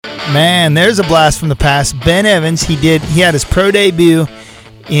Man, there's a blast from the past. Ben Evans, he had his pro debut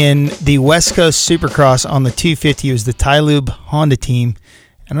in the West Coast Supercross on the 250. It was the Tylube Honda team.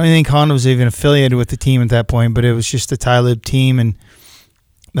 I don't even think Honda was even affiliated with the team at that point, but it was just the Tylube team, and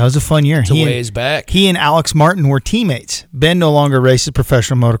that was a fun year. It's a ways back. He and Alex Martin were teammates. Ben no longer races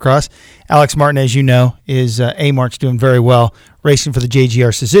professional motocross. Alex Martin, as you know, is A-Mart's doing very well, racing for the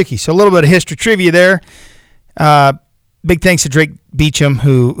JGR Suzuki. So a little bit of history trivia there. Big thanks to Drake Beecham,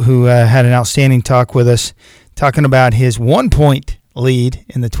 who had an outstanding talk with us, talking about his 1-point lead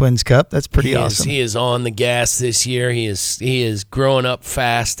in the Twins Cup. That's pretty awesome. He is on the gas this year. He is growing up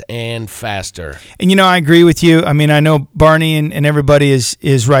fast and faster. And, I agree with you. I mean, I know Barney and everybody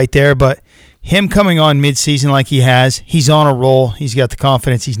is right there, but him coming on midseason like he has, he's on a roll. He's got the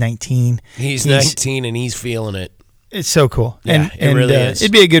confidence. He's 19. He's 19, and he's feeling it. It's so cool. Yeah, it really is.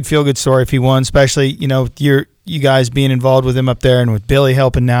 It'd be a good feel-good story if he won, especially, you guys being involved with him up there and with Billy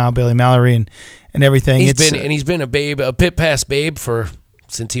helping now, Billy Mallory and everything. He's been a pit pass babe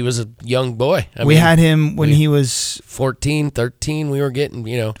since he was a young boy. We had him when he was 14, 13. We were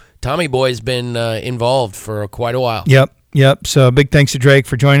getting, Tommy Boy's been involved for quite a while. Yep. So big thanks to Drake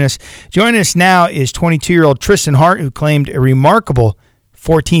for joining us. Joining us now is 22-year-old Trystan Hart, who claimed a remarkable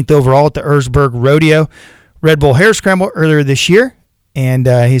 14th overall at the Erzberg Rodeo Red Bull Hare Scramble earlier this year, and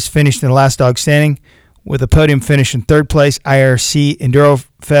he's finished in the last dog standing with a podium finish in third place, IRC Enduro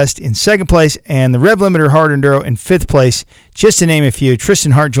Fest in second place, and the Rev Limiter Hard Enduro in fifth place, just to name a few.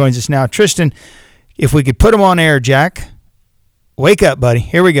 Trystan Hart joins us now. Trystan, if we could put him on air, Jack. Wake up, buddy.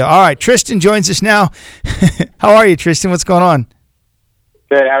 Here we go. All right, Trystan joins us now. How are you, Trystan? What's going on?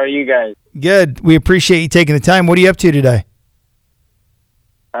 Good. How are you guys? Good. We appreciate you taking the time. What are you up to today?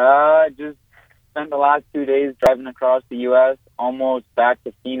 Just spent the last 2 days driving across the U.S., almost back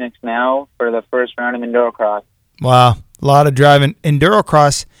to Phoenix now for the first round of Endurocross. Wow, a lot of driving.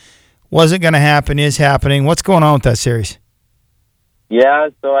 Endurocross wasn't going to happen, is happening. What's going on with that series? Yeah,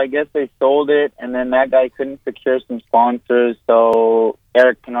 so I guess they sold it, and then that guy couldn't secure some sponsors, so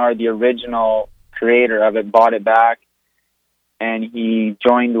Eric Kennard, the original creator of it, bought it back, and he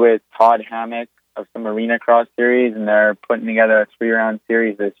joined with Todd Hammock of some Arena Cross series, and they're putting together a 3-round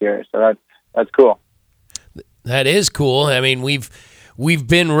series this year, so that's cool. That is cool. I mean, we've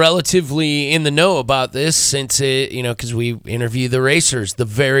been relatively in the know about this since because we interview the racers, the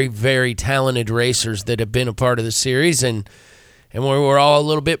very, very talented racers that have been a part of the series, and we're all a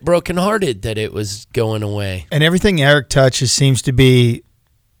little bit brokenhearted that it was going away. And everything Eric touches seems to be,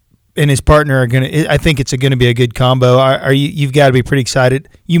 and his partner are gonna. I think it's going to be a good combo. Are you? You've got to be pretty excited.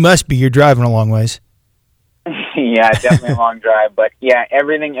 You must be. You're driving a long ways. Yeah, definitely a long drive. But, yeah,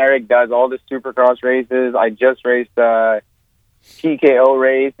 everything Eric does, all the Supercross races. I just raced a TKO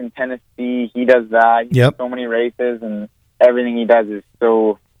race in Tennessee. He does that. He does so many races, and everything he does is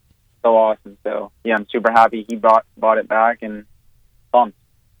so awesome. So, yeah, I'm super happy he bought it back, and fun.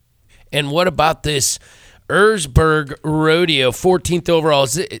 And what about this Erzberg Rodeo, 14th overall?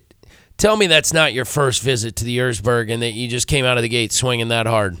 Tell me that's not your first visit to the Erzberg and that you just came out of the gate swinging that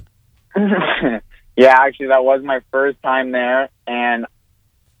hard. Yeah, actually, that was my first time there, and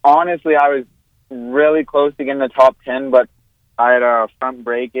honestly, I was really close to getting the top 10, but I had a front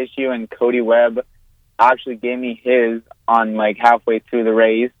brake issue, and Cody Webb actually gave me his on, halfway through the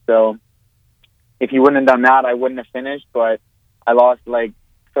race, so if he wouldn't have done that, I wouldn't have finished, but I lost,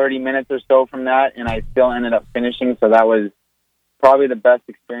 30 minutes or so from that, and I still ended up finishing, so that was probably the best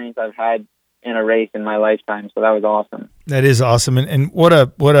experience I've had in a race in my lifetime, so that was awesome. That is awesome, and what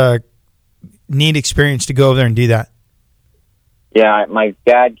a neat experience to go over there and do that. Yeah, my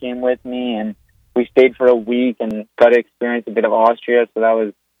dad came with me, and we stayed for a week and got to experience a bit of Austria, so that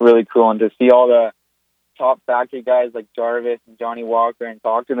was really cool. And to see all the top factory guys like Jarvis and Johnny Walker and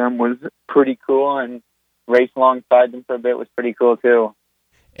talk to them was pretty cool, and race alongside them for a bit was pretty cool too.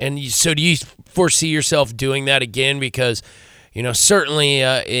 And so do you foresee yourself doing that again? Because, certainly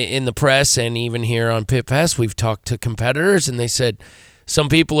in the press and even here on Pit Pass, we've talked to competitors, and they said some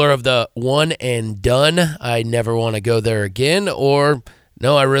people are of the one and done, I never want to go there again, or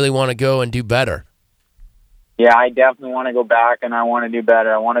no, I really want to go and do better. Yeah, I definitely want to go back, and I want to do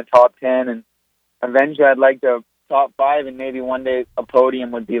better. I want a top 10, and eventually I'd like to top 5, and maybe one day a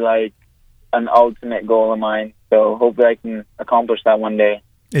podium would be an ultimate goal of mine. So hopefully I can accomplish that one day.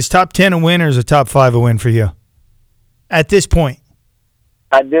 Is top 10 a win, or is a top 5 a win for you at this point?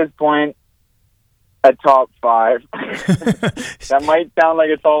 At this point, a top 5. That might sound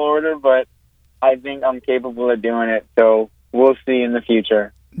like a tall order, but I think I'm capable of doing it. So we'll see in the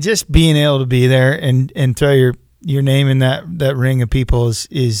future. Just being able to be there and throw your name in that ring of people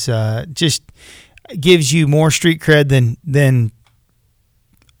is just gives you more street cred than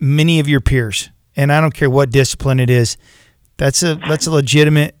many of your peers, and I don't care what discipline it is. That's a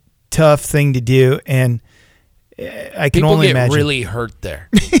legitimate tough thing to do, and I can only imagine. People get really hurt there.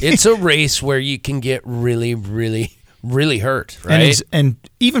 It's a race where you can get really, really, really hurt, right? And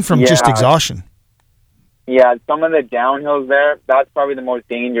even from just exhaustion. Yeah, some of the downhills there, that's probably the most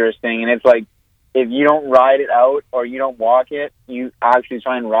dangerous thing. And it's like, if you don't ride it out or you don't walk it, you actually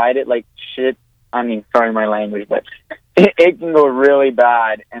try and ride it like shit. I mean, sorry my language, but it can go really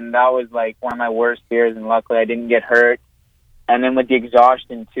bad. And that was like one of my worst fears, and luckily I didn't get hurt. And then with the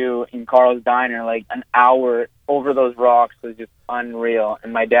exhaustion, too, in Carl's Diner, like an hour over those rocks was just unreal.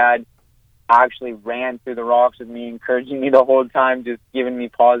 And my dad actually ran through the rocks with me, encouraging me the whole time, just giving me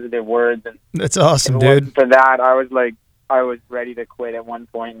positive words. And that's awesome, if it dude. wasn't for that, I was ready to quit at one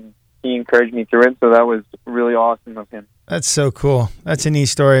point, and he encouraged me through it. So that was really awesome of him. That's so cool. That's a neat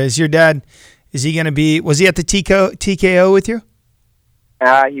story. Is your dad, was he at the TKO with you?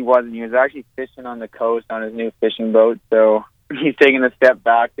 He wasn't. He was actually fishing on the coast on his new fishing boat. So he's taking a step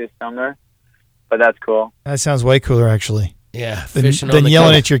back this summer, but that's cool. That sounds way cooler, actually. Yeah, fishing than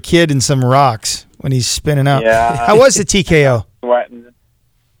yelling at your kid in some rocks when he's spinning out. Yeah. How was the TKO?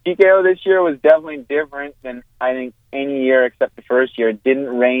 TKO this year was definitely different than I think any year except the first year. It didn't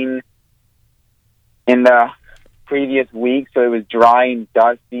rain in the previous week, so it was dry and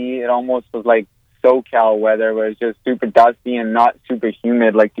dusty. It almost was like SoCal weather, where it's just super dusty and not super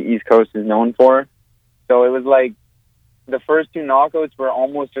humid like the East Coast is known for. So it was like the first two knockouts were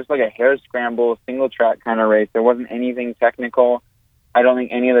almost just like a hare scramble, single track kind of race. There wasn't anything technical. I don't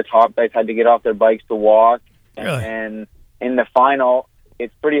think any of the top guys had to get off their bikes to walk. Really? And in the final,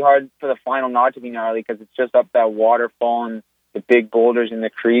 it's pretty hard for the final not to be gnarly because it's just up that waterfall and the big boulders in the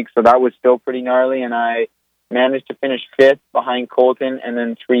creek. So that was still pretty gnarly. And I managed to finish 5th behind Colton and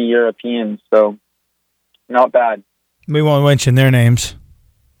then 3 Europeans. So not bad. We won't mention their names.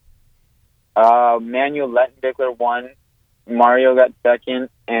 Manuel Lettenbichler won. Mario got 2nd,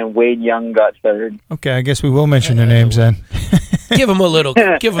 and Wade Young got 3rd. Okay, I guess we will mention their names then. Give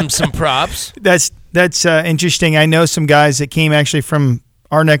them some props. That's interesting. I know some guys that came actually from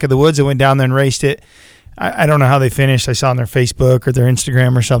our neck of the woods that went down there and raced it. I don't know how they finished. I saw on their Facebook or their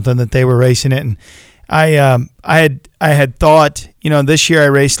Instagram or something that they were racing it, and I had thought, this year I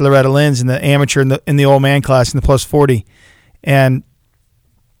raced Loretta Lynn's in the amateur in the old man class in the plus 40, and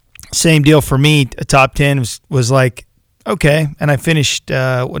same deal for me. A top 10 was like, okay, and I finished.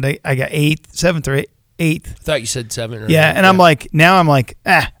 I got 7th or 8th. I thought you said 7. Yeah, and I'm like, I'm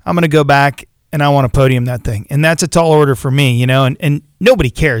gonna go back and I want to podium that thing, and that's a tall order for me, and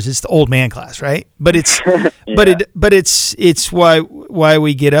nobody cares. It's the old man class, right? But it's, yeah. but it's why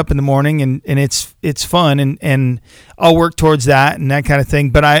we get up in the morning and it's fun, and I'll work towards that and that kind of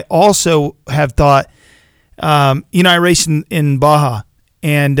thing. But I also have thought, I race in Baja,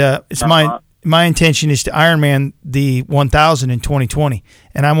 and it's my intention is to Ironman the 1,000 in 2020,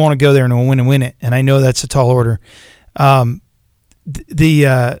 and I want to go there and win it. And I know that's a tall order. The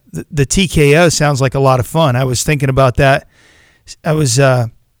TKO sounds like a lot of fun. I was thinking about that. I was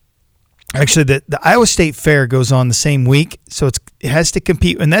actually the Iowa State Fair goes on the same week, so it has to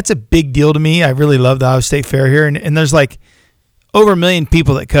compete, and that's a big deal to me. I really love the Iowa State Fair here, and there's like over 1 million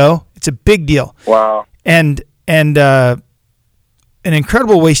people that go. It's a big deal. Wow. And an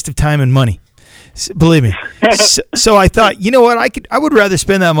incredible waste of time and money. Believe me. So I thought, you know what, I would rather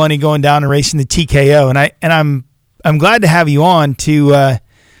spend that money going down and racing the TKO, and I'm glad to have you on to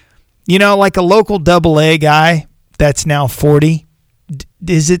like a local AA guy that's now 40.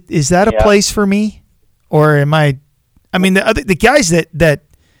 Is that a place for me, or am I mean the guys that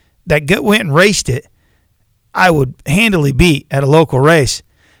went and raced it, I would handily beat at a local race,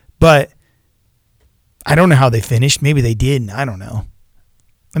 but I don't know how they finished. Maybe they did, and I don't know.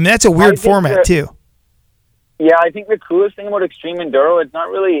 I mean, that's a weird format, too. Yeah, I think the coolest thing about Extreme Enduro, it's not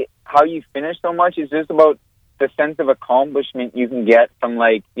really how you finish so much. It's just about the sense of accomplishment you can get from,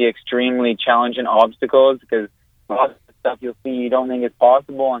 like, the extremely challenging obstacles, because lots of stuff you'll see you don't think is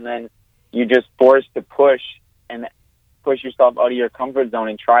possible, and then you're just forced to push yourself out of your comfort zone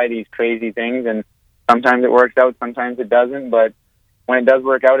and try these crazy things, and sometimes it works out, sometimes it doesn't, but when it does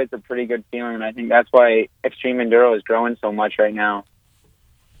work out, it's a pretty good feeling, and I think that's why Extreme Enduro is growing so much right now.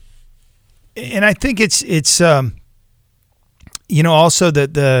 And I think it's also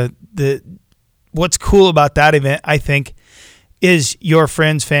the what's cool about that event, I think, is your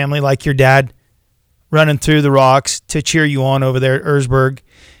friends, family, like your dad, running through the rocks to cheer you on over there at Erzberg.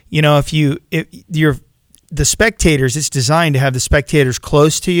 If you're the spectators, it's designed to have the spectators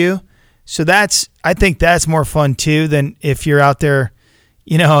close to you. So I think that's more fun too than if you're out there,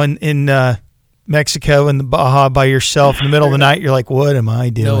 in Mexico in the Baja by yourself in the middle of the night. You're like, what am I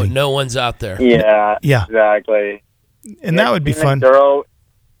doing? No one's out there. Yeah, Yeah. exactly. And that would be fun.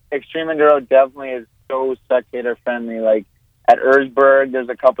 Extreme Enduro definitely is so spectator friendly. Like at Erzberg, there's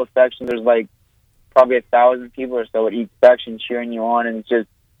a couple sections. There's like probably 1,000 people or so at each section cheering you on, and it's just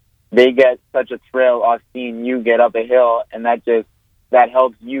they get such a thrill off seeing you get up a hill, and that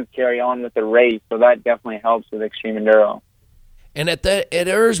helps you carry on with the race. So that definitely helps with Extreme Enduro. And at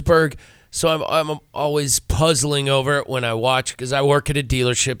Erzberg, so I'm always puzzling over it when I watch, because I work at a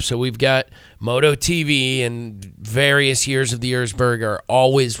dealership, so we've got Moto TV, and various years of the Erzberg are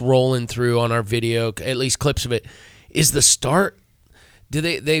always rolling through on our video, at least clips of it. Is the start, do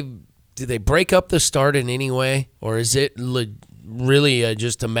they break up the start in any way, or is it really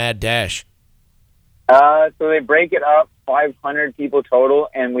just a mad dash? So they break it up, 500 people total,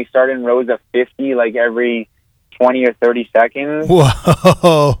 and we start in rows of 50, like every 20 or 30 seconds.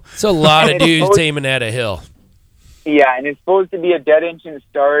 Whoa. It's a lot of dudes aiming at a hill. Yeah, and it's supposed to be a dead engine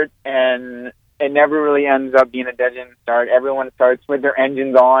start, and it never really ends up being a dead engine start. Everyone starts with their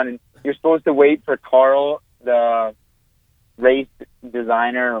engines on, and you're supposed to wait for Carl, the race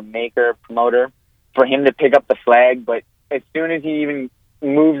designer or maker, promoter, for him to pick up the flag. But as soon as he even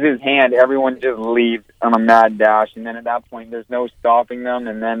moves his hand, everyone just leaves on a mad dash, and then at that point there's no stopping them,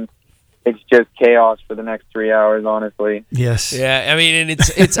 and then it's just chaos for the next 3 hours, honestly. Yes. Yeah, I mean, and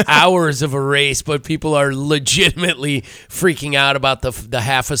it's hours of a race, but people are legitimately freaking out about the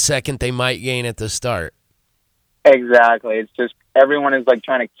half a second they might gain at the start. Exactly. It's just everyone is like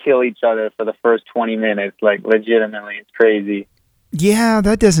trying to kill each other for the first 20 minutes. Like, legitimately, it's crazy. Yeah,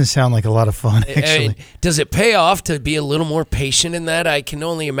 that doesn't sound like a lot of fun, actually. I mean, does it pay off to be a little more patient in that? I can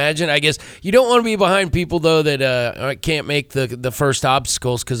only imagine. I guess you don't want to be behind people, though, that can't make the first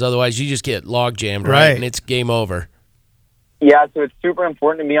obstacles, because otherwise you just get log jammed, right? And it's game over. Yeah, so it's super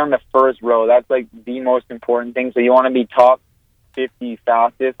important to be on the first row. That's like the most important thing. So you want to be top 50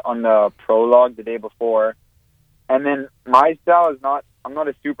 fastest on the prologue the day before. And then my style is I'm not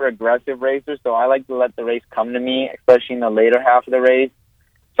a super aggressive racer, so I like to let the race come to me, especially in the later half of the race.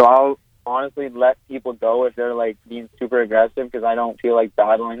 So I'll honestly let people go if they're like being super aggressive, because I don't feel like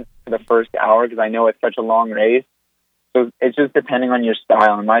battling for the first hour, because I know it's such a long race. So it's just depending on your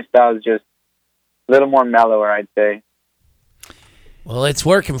style, and my style is just a little more mellower, I'd say. Well, it's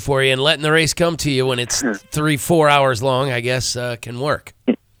working for you, and letting the race come to you when it's 3-4 hours long, I guess, can work.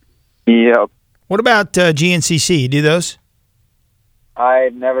 Yep. What about GNCC? You do those?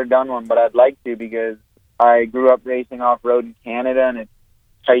 I've never done one, but I'd like to, because I grew up racing off-road in Canada, and it's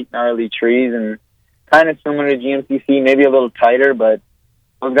tight, gnarly trees, and kind of similar to GMCC, maybe a little tighter, but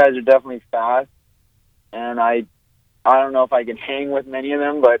those guys are definitely fast, and I don't know if I can hang with many of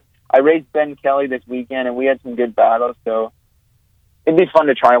them, but I raced Ben Kelly this weekend, and we had some good battles, so it'd be fun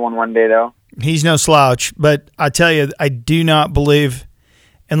to try one day, though. He's no slouch, but I tell you, I do not believe,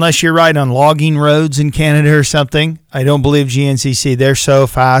 unless you're riding on logging roads in Canada or something, I don't believe GNCC. They're so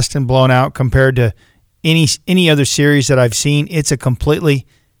fast and blown out compared to any other series that I've seen. It's a completely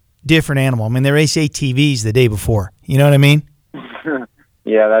different animal. I mean, they race ATVs the day before. You know what I mean?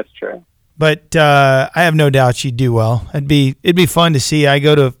 Yeah, that's true. But I have no doubt you'd do well. It'd be fun to see. I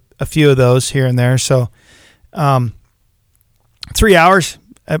go to a few of those here and there. So 3 hours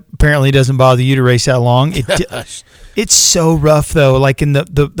apparently doesn't bother you to race that long. It's so rough, though. Like in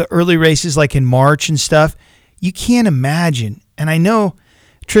the early races, like in March and stuff, you can't imagine. And I know,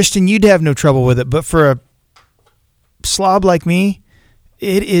 Trystan, you'd have no trouble with it, but for a slob like me,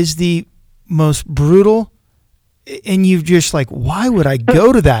 it is the most brutal. And you're just like, why would I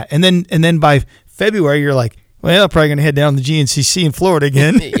go to that? And then by February, you're like, well, I'm probably going to head down to GNCC in Florida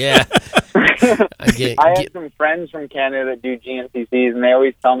again. Yeah. I have some friends from Canada that do GNCCs, and they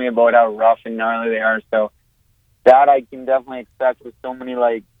always tell me about how rough and gnarly they are. So that I can definitely expect with so many,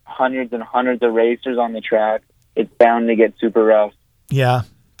 like, hundreds and hundreds of racers on the track. It's bound to get super rough. Yeah.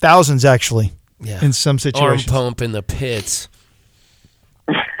 Thousands, actually, yeah. In some situations. Arm pump in the pits.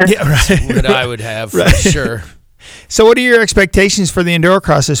 Yeah, right. That's what I would have, for sure. So what are your expectations for the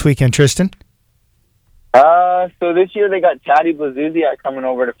Endurocross this weekend, Trystan? So this year they got Taddy Blazuzia coming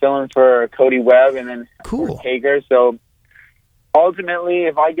over to fill in for Cody Webb and then Taker. So ultimately,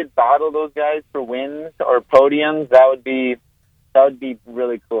 if I could battle those guys for wins or podiums, that would be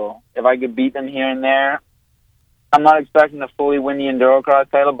really cool. If I could beat them here and there, I'm not expecting to fully win the Endurocross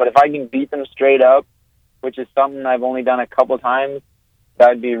title, but if I can beat them straight up, which is something I've only done a couple times, that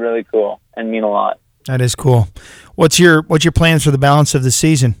would be really cool and mean a lot. That is cool. What's your plans for the balance of the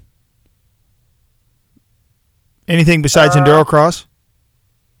season? Anything besides Endurocross?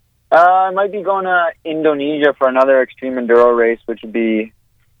 I might be going to Indonesia for another extreme enduro race, which would be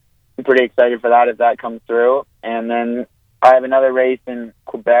pretty excited for that if that comes through. And then I have another race in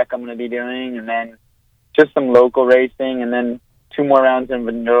Quebec I'm going to be doing, and then just some local racing, and then 2 more rounds in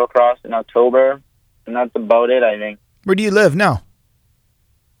Endurocross in October, and that's about it, I think. Where do you live now?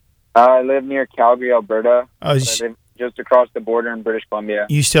 I live near Calgary, Alberta. Oh, I live just across the border in British Columbia.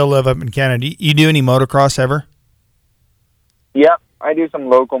 You still live up in Canada. You do any motocross ever? Yep, I do some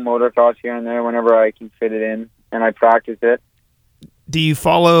local motocross here and there whenever I can fit it in, and I practice it. Do you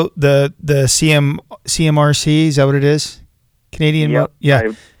follow the CMRC? Is that what it is? Canadian? Yep,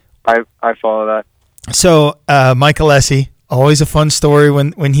 Yeah. I follow that. So Mike Alessi, always a fun story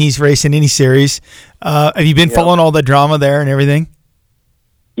when he's racing any series. Have you been following all the drama there and everything?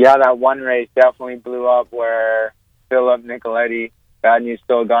 Yeah, that one race definitely blew up where Philip Nicoletti, Bad News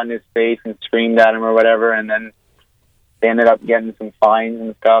Phil, got in his face and screamed at him or whatever, and then they ended up getting some fines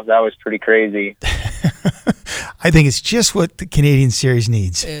and stuff. That was pretty crazy. I think it's just what the Canadian series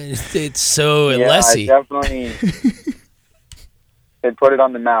needs. It's so Yeah, Alessi. definitely. They put it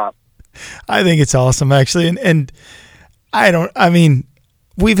on the map. I think it's awesome, actually. And I mean,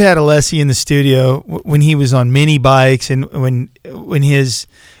 we've had Alessi in the studio when he was on mini bikes and when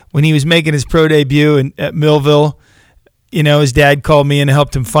he was making his pro debut at Millville. You know, his dad called me and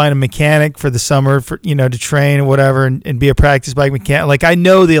helped him find a mechanic for the summer for, to train or whatever and be a practice bike mechanic. Like, I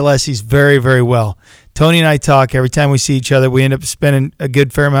know the Alessis very, very well. Tony and I talk every time we see each other. We end up spending a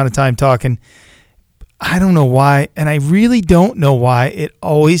good fair amount of time talking. I don't know why, and I really don't know why it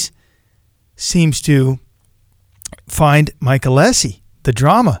always seems to find Mike Alessi the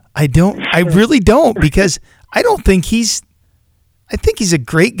drama. I really don't, because I think he's a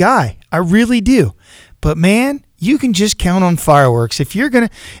great guy. I really do. But man, you can just count on fireworks. If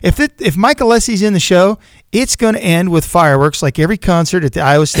Mike Alessi's in the show, it's going to end with fireworks, like every concert at the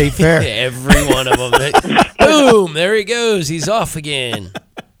Iowa State Fair. Every one of them. Boom! There he goes. He's off again.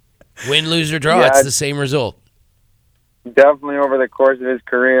 Win, lose, or draw. It's the same result. Definitely over the course of his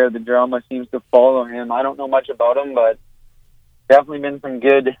career, the drama seems to follow him. I don't know much about him, but definitely been some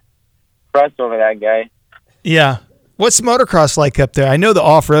good press over that guy. Yeah. What's motocross like up there? I know the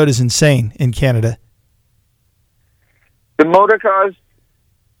off-road is insane in Canada. The motocross,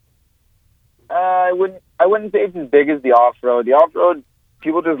 I wouldn't say it's as big as the off-road. The off-road,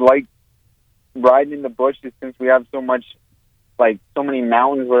 people just like riding in the bushes since we have so many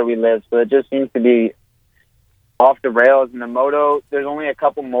mountains where we live. So it just seems to be off the rails. In the moto, there's only a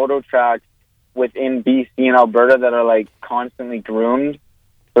couple moto tracks within BC and Alberta that are constantly groomed.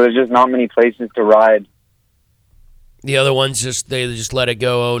 So there's just not many places to ride. The other ones they just let it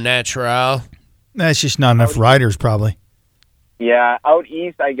go au natural. That's just not enough riders, probably. Yeah, out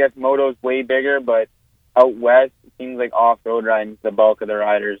east, I guess moto's way bigger, but out west, it seems like off-road riding's the bulk of the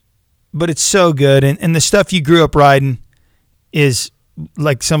riders. But it's so good, and the stuff you grew up riding is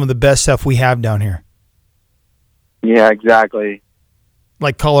like some of the best stuff we have down here. Yeah, exactly.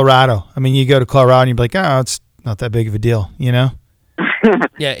 Like Colorado. I mean, you go to Colorado and you're like, oh, it's not that big of a deal, you know?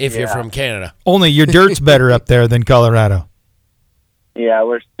 Yeah, if you're from Canada. Only your dirt's better up there than Colorado. Yeah,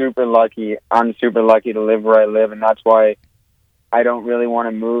 we're super lucky. I'm super lucky to live where I live, and that's why I don't really want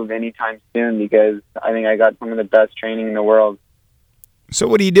to move anytime soon, because I think I got some of the best training in the world. So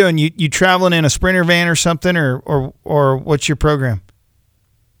what are you doing? You traveling in a Sprinter van or something, or what's your program?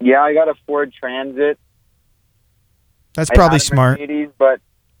 Yeah, I got a Ford Transit. That's probably smart. Mercedes, but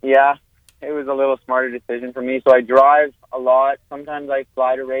yeah, it was a little smarter decision for me. So I drive a lot. Sometimes I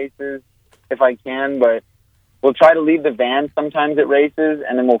fly to races if I can, but we'll try to leave the van sometimes at races,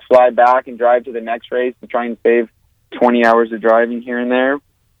 and then we'll fly back and drive to the next race to try and save 20 hours of driving here and there.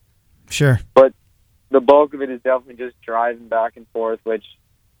 Sure. But the bulk of it is definitely just driving back and forth, which is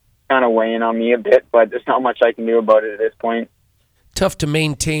kind of weighing on me a bit, but there's not much I can do about it at this point. Tough to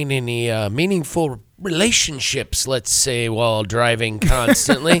maintain any meaningful relationships, let's say, while driving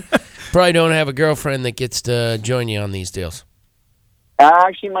constantly. Probably don't have a girlfriend that gets to join you on these deals.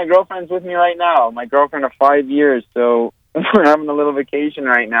 Actually, my girlfriend's with me right now. My girlfriend of 5 years, so we're having a little vacation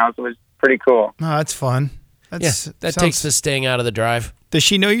right now, so it's pretty cool. Oh, that's fun. That takes the staying out of the drive. Does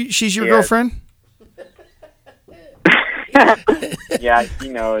she know she's your girlfriend? Yeah, she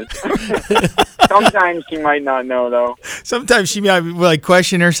knows. Sometimes she might not know, though. Sometimes she might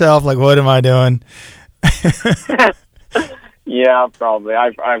question herself, like, what am I doing? Yeah, probably.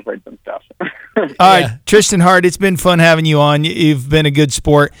 I've heard some stuff. All right, Trystan Hart, it's been fun having you on. You've been a good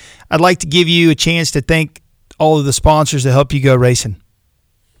sport. I'd like to give you a chance to thank all of the sponsors that help you go racing.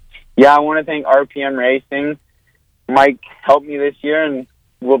 Yeah, I want to thank RPM Racing. Mike helped me this year and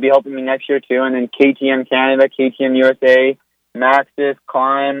will be helping me next year too. And then KTM Canada, KTM USA, Maxis,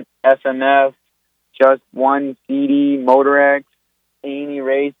 Climb, FMF, Just One, CD, MotorX, A&E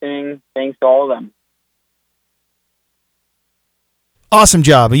Racing. Thanks to all of them. Awesome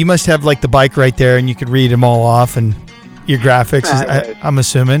job. You must have like the bike right there, and you could read them all off, and your graphics. I'm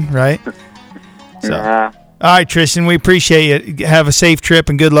assuming, right? So, Yeah. all right, Trystan, we appreciate it. Have a safe trip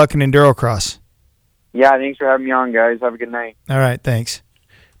and good luck in Endurocross. Yeah, thanks for having me on, guys. Have a good night. All right, thanks.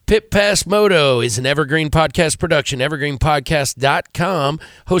 Pit Pass Moto is an Evergreen Podcast production. EvergreenPodcast.com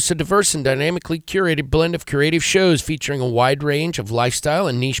hosts a diverse and dynamically curated blend of creative shows featuring a wide range of lifestyle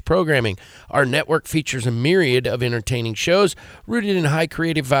and niche programming. Our network features a myriad of entertaining shows rooted in high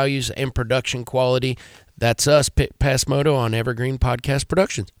creative values and production quality. That's us, Pit Pass Moto, on Evergreen Podcast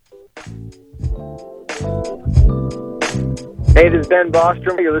Productions. Hey, this is Ben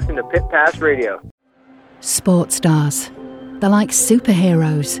Bostrom. You're listening to Pit Pass Radio. Sports stars. They're like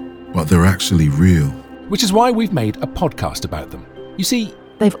superheroes. But they're actually real. Which is why we've made a podcast about them. You see,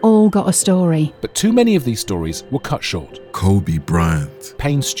 They've all got a story. but too many of these stories were cut short. Kobe Bryant,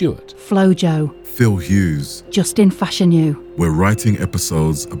 Payne Stewart, Flojo, Phil Hughes. Justin Fashanu, We're writing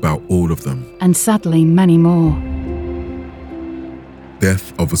episodes about all of them. and sadly many more.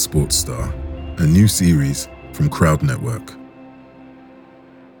 Death of a Sports Star, a new series from Crowd Network.